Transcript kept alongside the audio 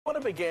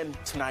want to begin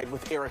tonight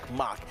with Eric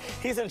Mock.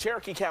 He's in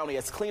Cherokee County.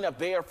 It's cleanup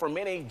there for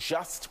many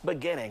just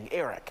beginning.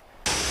 Eric.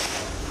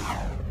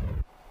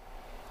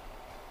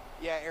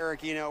 Yeah,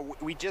 Eric, you know,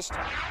 we just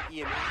talked to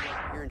EMA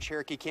here in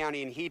Cherokee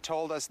County, and he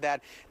told us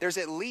that there's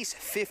at least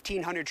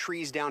 1,500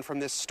 trees down from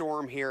this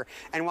storm here.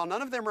 And while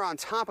none of them are on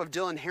top of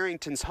Dylan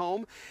Harrington's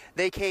home,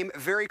 they came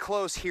very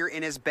close here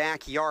in his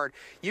backyard.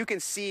 You can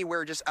see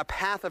where just a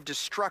path of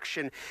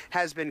destruction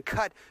has been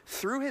cut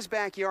through his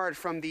backyard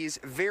from these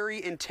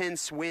very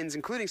intense winds,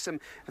 including some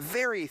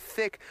very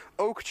thick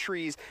oak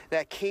trees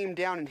that came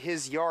down in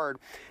his yard.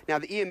 Now,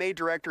 the EMA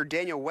director,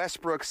 Daniel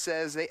Westbrook,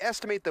 says they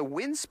estimate the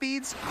wind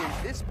speeds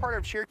in this part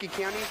of Cherokee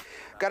County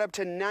got up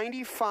to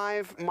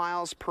 95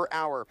 miles per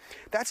hour.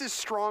 That's as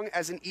strong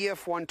as an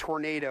EF1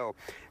 tornado.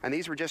 And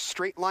these were just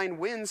straight line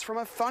winds from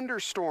a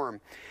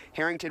thunderstorm.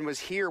 Harrington was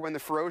here when the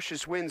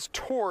ferocious winds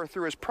tore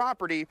through his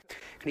property,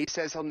 and he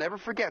says he'll never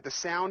forget the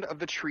sound of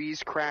the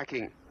trees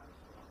cracking.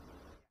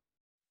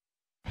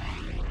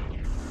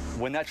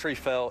 When that tree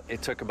fell,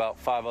 it took about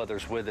 5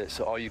 others with it,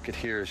 so all you could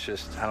hear is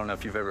just, I don't know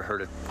if you've ever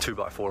heard a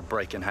 2x4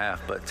 break in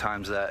half, but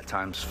times that,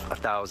 times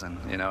 1,000,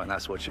 you know, and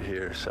that's what you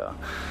hear, so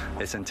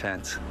it's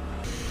intense.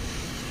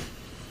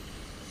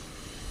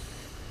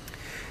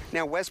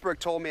 Now, Westbrook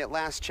told me at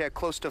last check,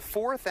 close to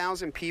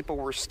 4,000 people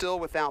were still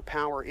without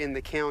power in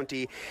the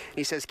county.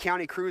 He says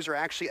county crews are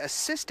actually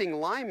assisting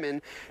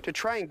linemen to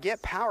try and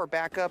get power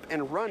back up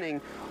and running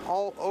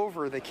all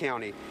over the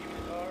county.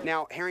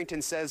 Now,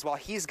 Harrington says while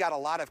he's got a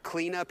lot of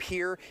cleanup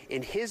here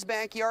in his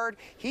backyard,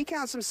 he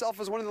counts himself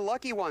as one of the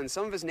lucky ones.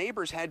 Some of his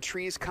neighbors had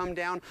trees come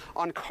down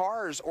on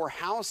cars or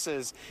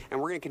houses, and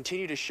we're going to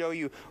continue to show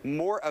you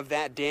more of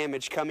that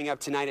damage coming up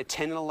tonight at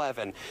 10 and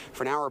 11.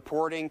 For now,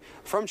 reporting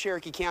from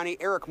Cherokee County,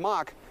 Eric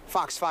Mock,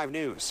 Fox 5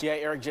 News. Yeah,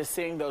 Eric, just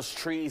seeing those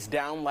trees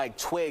down like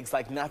twigs,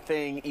 like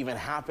nothing even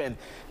happened.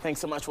 Thanks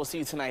so much. We'll see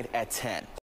you tonight at 10.